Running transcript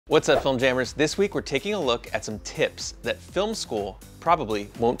What's up, Film Jammers? This week we're taking a look at some tips that film school probably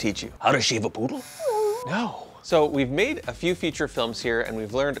won't teach you. How to shave a poodle? No. So we've made a few feature films here and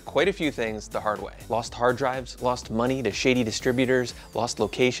we've learned quite a few things the hard way. Lost hard drives, lost money to shady distributors, lost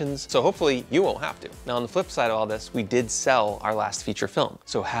locations. So hopefully you won't have to. Now on the flip side of all this, we did sell our last feature film.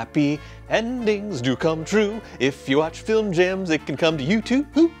 So happy endings do come true. If you watch Film Jams, it can come to you too.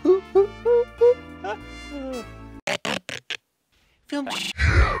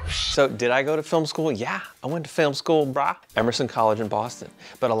 So did I go to film school? Yeah, I went to film school, brah. Emerson College in Boston.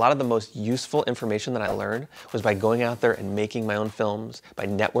 But a lot of the most useful information that I learned was by going out there and making my own films, by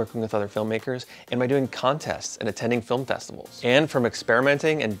networking with other filmmakers, and by doing contests and attending film festivals. And from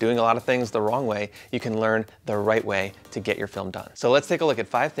experimenting and doing a lot of things the wrong way, you can learn the right way to get your film done. So let's take a look at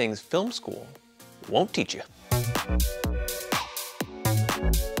 5 things film school won't teach you.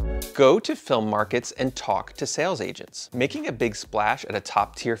 Go to film markets and talk to sales agents. Making a big splash at a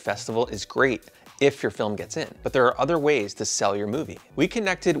top-tier festival is great if your film gets in, but there are other ways to sell your movie. We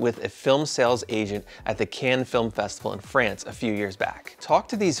connected with a film sales agent at the Cannes Film Festival in France a few years back. Talk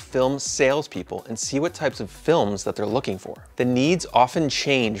to these film salespeople and see what types of films that they're looking for. The needs often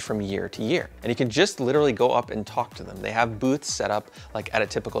change from year to year, and you can just literally go up and talk to them. They have booths set up like at a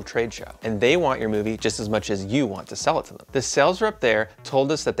typical trade show, and they want your movie just as much as you want to sell it to them. The sales rep there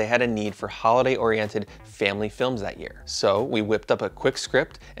told us that they had a need for holiday-oriented family films that year. So we whipped up a quick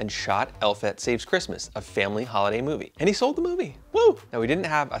script and shot Elfette Saves Christmas, a family holiday movie. And he sold the movie, woo! Now we didn't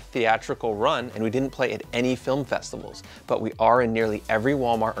have a theatrical run and we didn't play at any film festivals, but we are in nearly every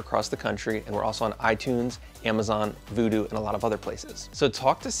Walmart across the country, and we're also on iTunes, Amazon, Vudu, and a lot of other places. So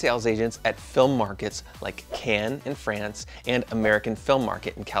talk to sales agents at film markets like Cannes in France and American Film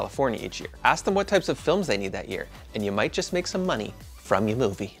Market in California each year. Ask them what types of films they need that year, and you might just make some money from your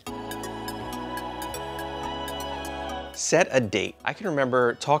movie. Set a date. I can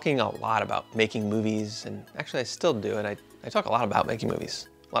remember talking a lot about making movies, and actually I still do it. I talk a lot about making movies.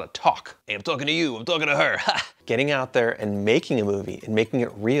 A lot of talk. Hey, I'm talking to you, I'm talking to her. Getting out there and making a movie and making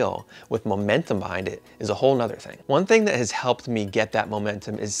it real with momentum behind it is a whole nother thing. One thing that has helped me get that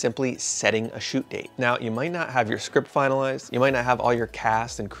momentum is simply setting a shoot date. Now, you might not have your script finalized, you might not have all your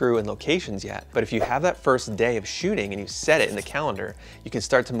cast and crew and locations yet, but if you have that first day of shooting and you set it in the calendar, you can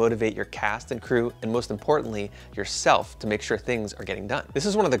start to motivate your cast and crew, and most importantly, yourself, to make sure things are getting done. This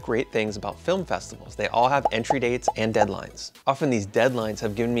is one of the great things about film festivals. They all have entry dates and deadlines. Often these deadlines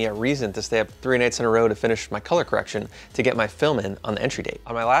have given me a reason to stay up 3 nights in a row to finish my color correction to get my film in on the entry date.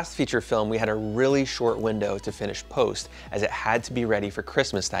 On my last feature film, we had a really short window to finish post, as it had to be ready for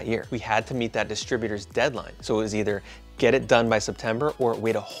Christmas that year. We had to meet that distributor's deadline, so it was either get it done by September or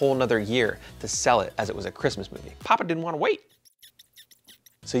wait a whole nother year to sell it, as it was a Christmas movie. Papa didn't want to wait.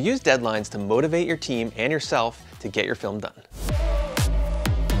 So use deadlines to motivate your team and yourself to get your film done.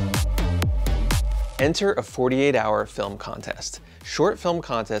 Enter a 48-hour film contest. Short film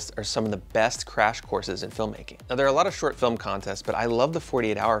contests are some of the best crash courses in filmmaking. Now, there are a lot of short film contests, but I love the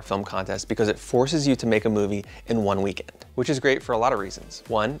 48-hour film contest because it forces you to make a movie in 1 weekend, which is great for a lot of reasons.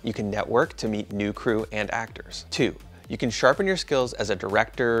 1, you can network to meet new crew and actors. 2, you can sharpen your skills as a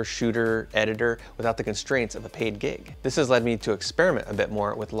director, shooter, editor without the constraints of a paid gig. This has led me to experiment a bit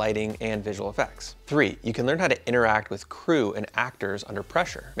more with lighting and visual effects. 3, you can learn how to interact with crew and actors under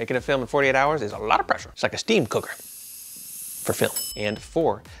pressure. Making a film in 48 hours is a lot of pressure. It's like a steam cooker for film. And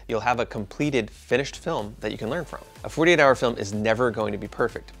 4, you'll have a completed, finished film that you can learn from. A 48-hour film is never going to be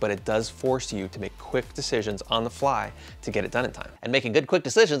perfect, but it does force you to make quick decisions on the fly to get it done in time. And making good, quick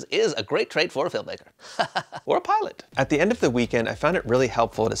decisions is a great trait for a filmmaker. Or a pilot. At the end of the weekend, I found it really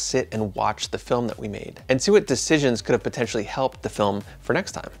helpful to sit and watch the film that we made and see what decisions could have potentially helped the film for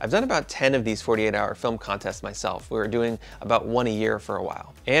next time. I've done about 10 of these 48-hour film contests myself. We were doing about 1 a year for a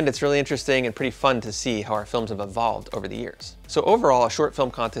while. And it's really interesting and pretty fun to see how our films have evolved over the years. So overall, a short film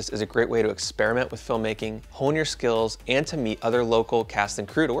contest is a great way to experiment with filmmaking, hone your skills, and to meet other local cast and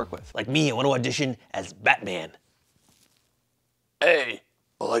crew to work with. Like me, I want to audition as Batman. Hey,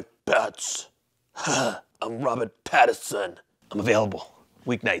 I like bats. I'm Robert Pattinson. I'm available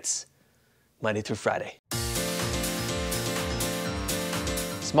weeknights, Monday through Friday.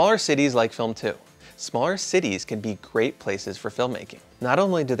 Smaller cities like film too. Smaller cities can be great places for filmmaking. Not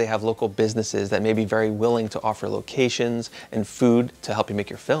only do they have local businesses that may be very willing to offer locations and food to help you make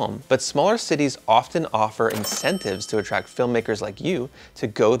your film, but smaller cities often offer incentives to attract filmmakers like you to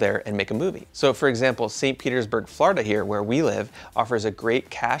go there and make a movie. So for example, St. Petersburg, Florida here, where we live, offers a great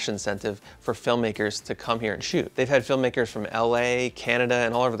cash incentive for filmmakers to come here and shoot. They've had filmmakers from LA, Canada,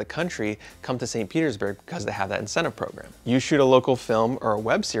 and all over the country come to St. Petersburg because they have that incentive program. You shoot a local film or a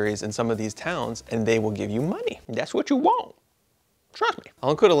web series in some of these towns and they will give you money. That's what you want. Trust me.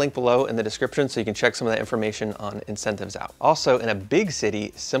 I'll include a link below in the description so you can check some of that information on incentives out. Also, in a big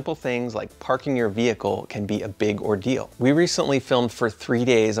city, simple things like parking your vehicle can be a big ordeal. We recently filmed for 3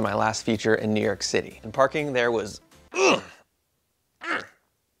 days on my last feature in New York City, and parking there was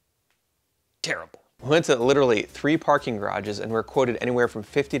terrible. We went to literally 3 parking garages and were quoted anywhere from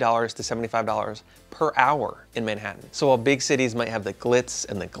 $50 to $75 per hour in Manhattan. So while big cities might have the glitz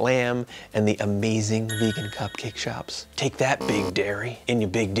and the glam and the amazing vegan cupcake shops, take that big dairy in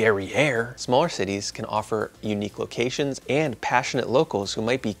your big derriere, smaller cities can offer unique locations and passionate locals who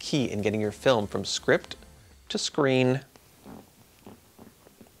might be key in getting your film from script to screen.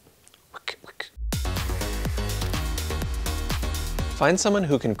 Find someone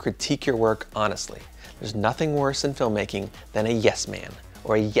who can critique your work honestly. There's nothing worse in filmmaking than a yes man,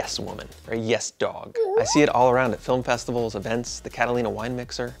 or a yes woman, or a yes dog. I see it all around at film festivals, events, the Catalina wine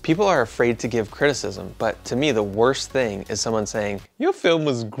mixer. People are afraid to give criticism, but to me the worst thing is someone saying, "Your film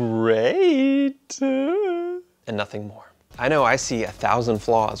was great," and nothing more. I know I see 1,000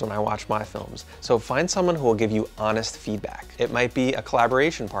 flaws when I watch my films, so find someone who will give you honest feedback. It might be a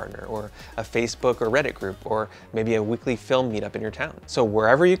collaboration partner, or a Facebook or Reddit group, or maybe a weekly film meetup in your town. So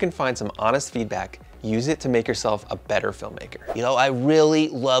wherever you can find some honest feedback, use it to make yourself a better filmmaker. You know, I really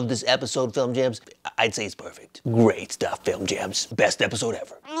love this episode, Film Jams. I'd say it's perfect. Great stuff, Film Jams. Best episode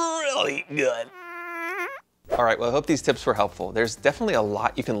ever. Really good. All right, well, I hope these tips were helpful. There's definitely a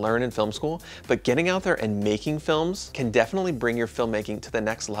lot you can learn in film school, but getting out there and making films can definitely bring your filmmaking to the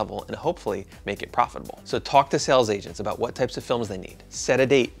next level and hopefully make it profitable. So talk to sales agents about what types of films they need. Set a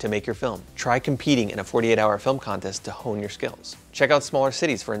date to make your film. Try competing in a 48-hour film contest to hone your skills. Check out smaller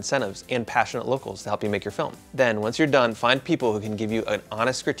cities for incentives and passionate locals to help you make your film. Then, once you're done, find people who can give you an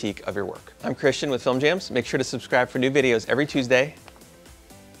honest critique of your work. I'm Christian with Film Jams. Make sure to subscribe for new videos every Tuesday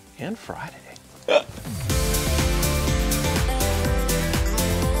and Friday.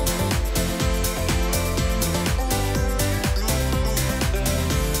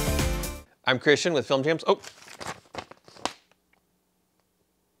 I'm Christian with Film Jams. Oh,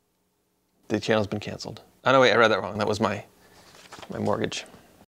 the channel's been canceled. Oh no, wait, I read that wrong. That was my mortgage.